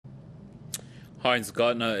Heinz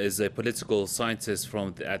Gardner is a political scientist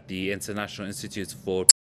at the International Institute for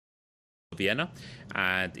Vienna,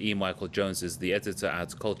 and E. Michael Jones is the editor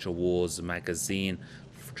at Culture Wars magazine,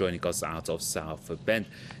 joining us out of South Bend.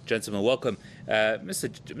 Gentlemen, welcome.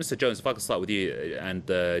 Mr. Jones, if I could start with you and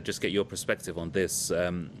just get your perspective on this.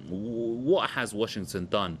 What has Washington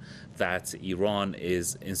done that Iran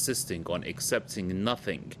is insisting on accepting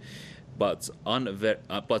nothing but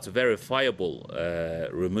verifiable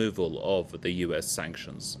removal of the U.S.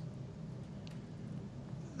 sanctions?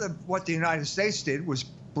 What the United States did was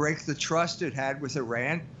break the trust it had with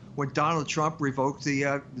Iran when Donald Trump revoked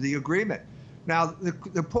the agreement. Now,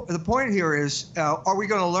 the point here is, are we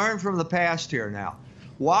going to learn from the past here now?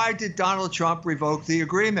 Why did Donald Trump revoke the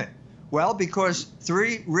agreement? Well, because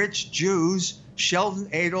three rich Jews, Sheldon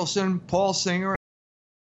Adelson, Paul Singer,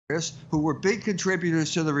 who were big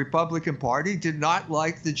contributors to the Republican Party, did not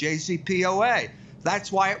like the JCPOA.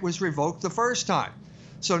 That's why it was revoked the first time.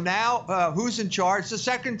 So now, who's in charge the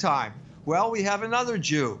second time? Well, we have another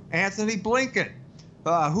Jew, Anthony Blinken,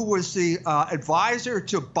 who was the advisor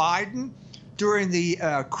to Biden during the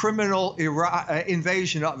criminal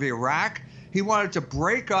invasion of Iraq. He wanted to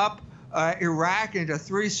break up Iraq into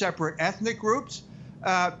three separate ethnic groups.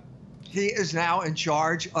 He is now in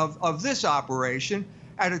charge of this operation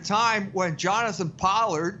at a time when Jonathan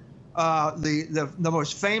Pollard, the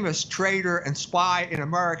most famous traitor and spy in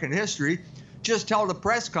American history, just held a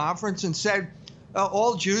press conference and said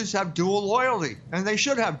all Jews have dual loyalty, and they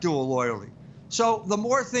should have dual loyalty. So the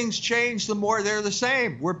more things change, the more they're the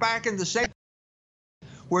same. We're back in the same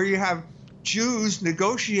where you have Jews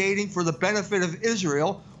negotiating for the benefit of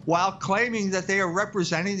Israel while claiming that they are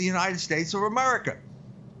representing the United States of America.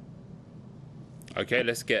 Okay,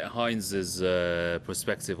 let's get Heinz's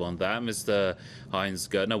perspective on that. Mr. Heinz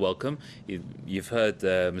Gardner, welcome. You've heard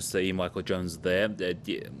Mr. E. Michael Jones there.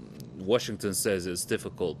 Washington says it's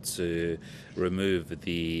difficult to remove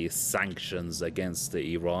the sanctions against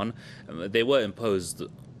Iran. They were imposed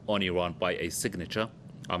on Iran by a signature.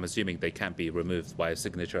 I'm assuming they can't be removed by a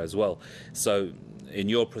signature as well. So, in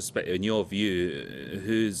your view,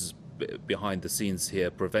 who's behind the scenes here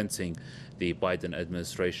preventing the Biden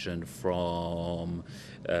administration from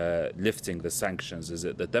lifting the sanctions? Is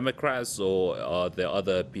it the Democrats, or are there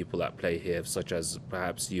other people at play here, such as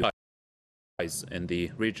perhaps you guys in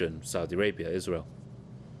the region, Saudi Arabia, Israel?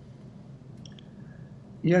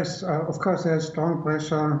 Yes, of course, there's strong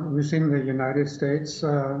pressure within the United States.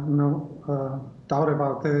 No doubt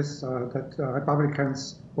about this, that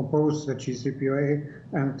Republicans oppose the JCPOA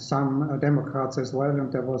and some Democrats as well.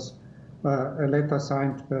 And there was a letter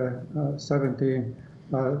signed by 70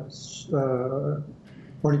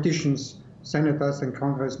 politicians, senators and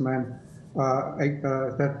congressmen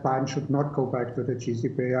that Biden should not go back to the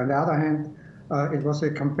JCPOA. On the other hand, it was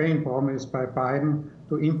a campaign promise by Biden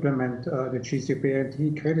to implement the JCPOA, and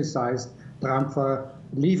he criticized Trump for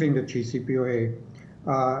leaving the JCPOA.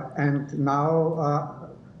 And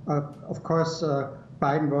now, of course,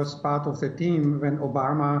 Biden was part of the team when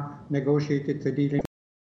Obama negotiated the deal in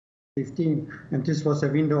 2015, and this was a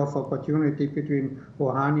window of opportunity between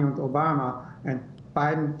Rouhani and Obama. And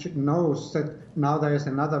Biden knows that now there is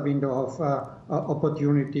another window of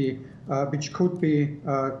opportunity which could be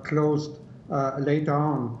closed later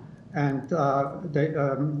on. And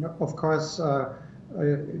of course,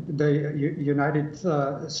 the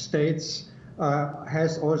United States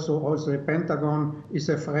has also the Pentagon is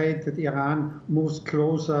afraid that Iran moves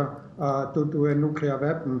closer to a nuclear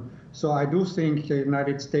weapon. So I do think the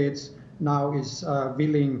United States now is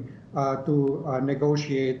willing to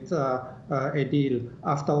negotiate a deal.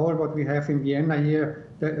 After all, what we have in Vienna here,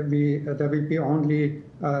 there will be only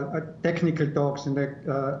technical talks in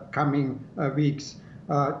the coming weeks.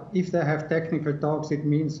 If they have technical talks, it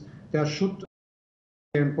means there should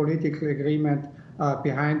be a political agreement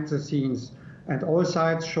behind the scenes. And all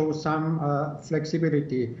sides show some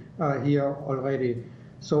flexibility here already.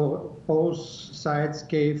 So both sides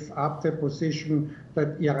gave up the position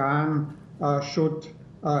that Iran should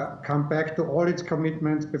come back to all its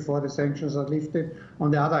commitments before the sanctions are lifted.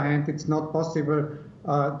 On the other hand, it's not possible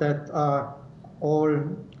that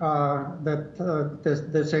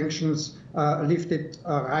the sanctions lifted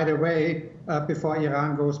right away before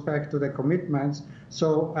Iran goes back to the commitments.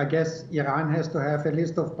 So I guess Iran has to have a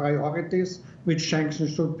list of priorities which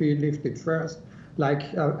sanctions should be lifted first,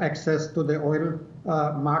 like access to the oil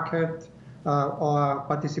market or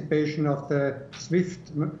participation of the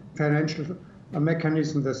SWIFT financial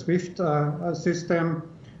mechanism, the SWIFT system,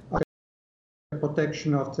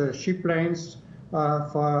 protection of the ship lanes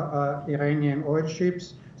for Iranian oil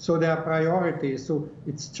ships. So there are priorities. So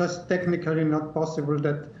it's just technically not possible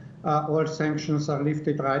that all sanctions are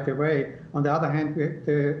lifted right away. On the other hand,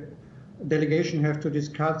 the delegation have to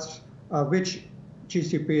discuss which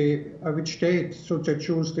which date should they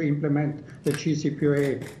choose to implement the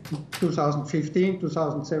JCPOA, 2015,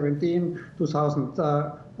 2017,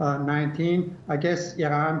 2019. I guess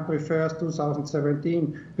Iran prefers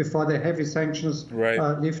 2017 before the heavy sanctions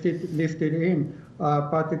lifted in.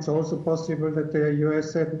 But it's also possible that the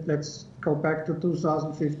US said, let's go back to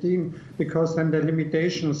 2015, because then the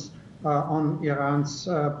limitations on Iran's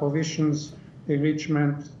provisions,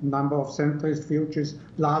 enrichment, number of centrifuges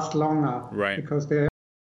last longer, because they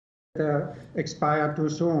expire too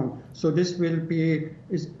soon. So this will be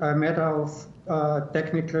a matter of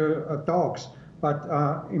technical talks. But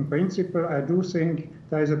in principle, I do think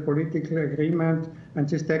there is a political agreement, and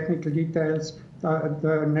these technical details,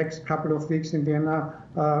 the next couple of weeks in Vienna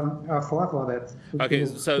are for that. Okay,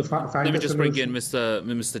 so let me just bring in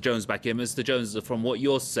Mr. Jones back in. Mr. Jones, from what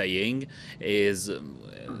you're saying,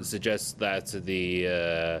 suggests that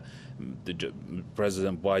the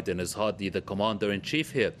President Biden is hardly the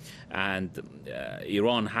commander-in-chief here, and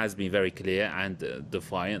Iran has been very clear and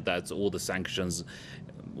defiant that all the sanctions,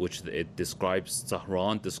 which it describes,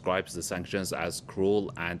 Tehran describes the sanctions as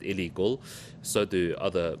cruel and illegal. So do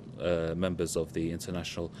other members of the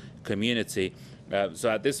international community. So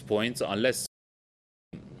at this point, unless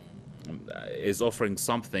is offering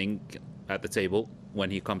something at the table when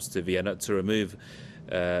he comes to Vienna to remove,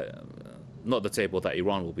 not the table that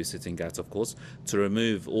Iran will be sitting at, of course, to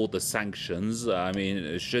remove all the sanctions. I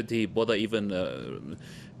mean, should he bother even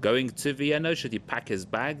going to Vienna? Should he pack his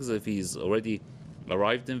bags if he's already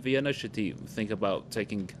arrived in Vienna? Should he think about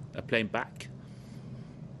taking a plane back?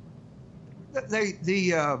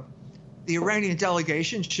 The Iranian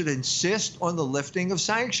delegation should insist on the lifting of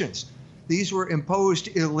sanctions. These were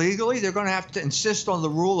imposed illegally. They're going to have to insist on the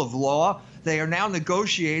rule of law. They are now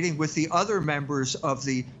negotiating with the other members of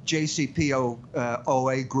the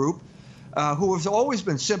JCPOA group, who have always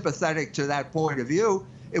been sympathetic to that point of view.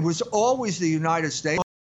 It was always the United States.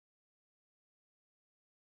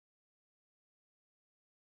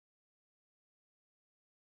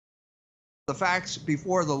 The facts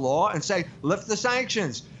before the law and say, lift the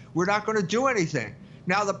sanctions. We're not going to do anything.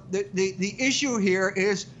 Now, the issue here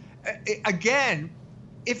is, again,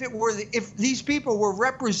 if these people were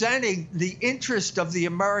representing the interest of the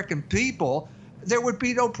American people, there would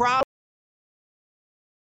be no problem.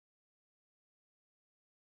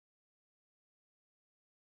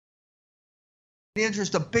 The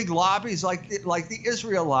interest of big lobbies like the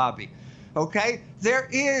Israel lobby. Okay, there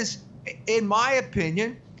is, in my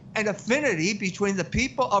opinion, an affinity between the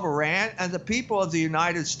people of Iran and the people of the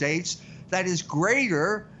United States that is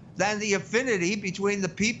greater than the affinity between the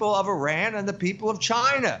people of Iran and the people of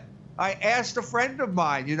China. I asked a friend of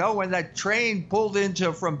mine, when that train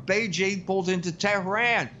from Beijing pulled into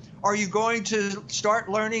Tehran, are you going to start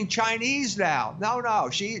learning Chinese now? No,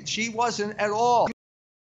 she wasn't at all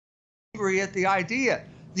angry at the idea.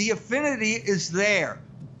 The affinity is there,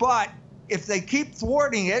 but if they keep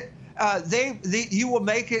thwarting it, you will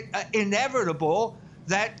make it inevitable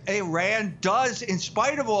that Iran does, in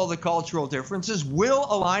spite of all the cultural differences, will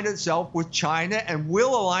align itself with China and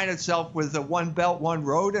will align itself with the One Belt, One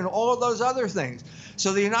Road and all of those other things.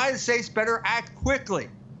 So the United States better act quickly,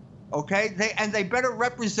 okay? They better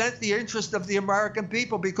represent the interest of the American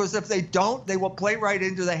people, because if they don't, they will play right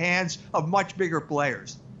into the hands of much bigger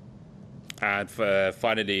players. And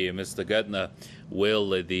finally, Mr. Gertner, will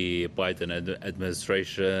the Biden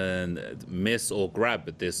administration miss or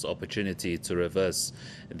grab this opportunity to reverse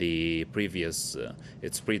the previous,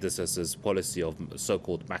 its predecessor's policy of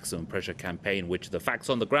so-called maximum pressure campaign, which the facts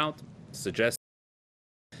on the ground suggest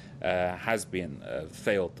has been a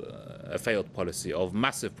failed policy of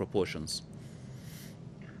massive proportions?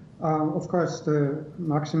 Of course, the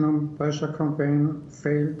maximum pressure campaign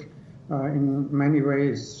failed in many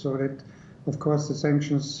ways, so that of course, the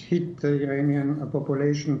sanctions hit the Iranian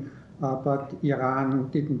population, but Iran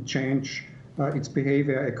didn't change its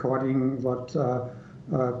behavior according to what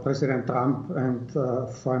President Trump and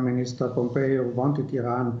Foreign Minister Pompeo wanted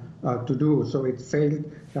Iran to do. So it failed.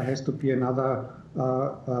 There has to be another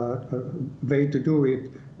way to do it.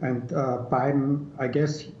 And Biden, I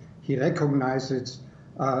guess, he recognizes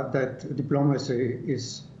that diplomacy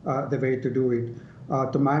is the way to do it.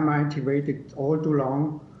 To my mind, he waited all too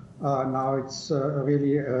long. Now it's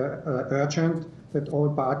really urgent that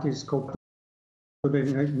all parties go to the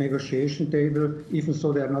negotiation table, even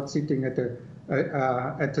though they are not sitting at the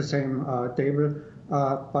same table.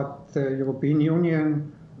 But the European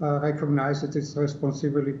Union recognizes its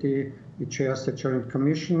responsibility. It chairs the Joint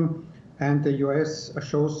Commission, and the US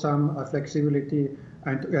shows some flexibility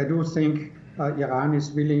And I do think Iran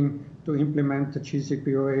is willing to implement the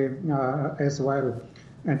JCPOA as well.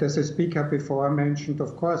 And as the speaker before mentioned,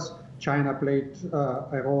 of course, China played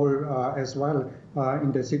a role as well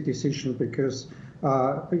in the decision, because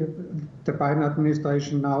the Biden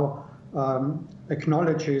administration now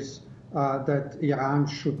acknowledges that Iran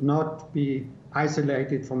should not be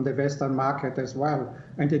isolated from the Western market as well.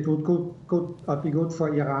 And it would be good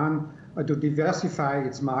for Iran to diversify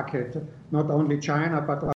its market, not only China,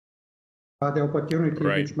 but the opportunity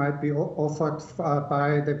which might be offered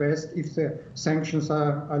by the West if the sanctions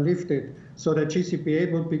are lifted. So the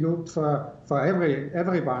JCPOA would be good for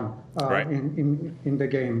everyone in the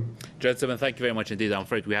game. Gentlemen, thank you very much indeed. I'm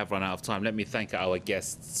afraid we have run out of time. Let me thank our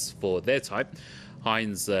guests for their time.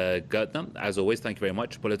 Heinz Gertner, as always, thank you very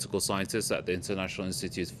much, political scientist at the International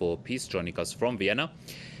Institute for Peace, joining us from Vienna,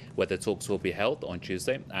 where the talks will be held on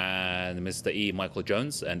Tuesday, and Mr. E. Michael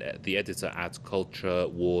Jones, and the editor at Culture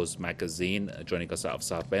Wars magazine, joining us out of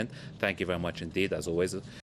South Bend. Thank you very much indeed, as always.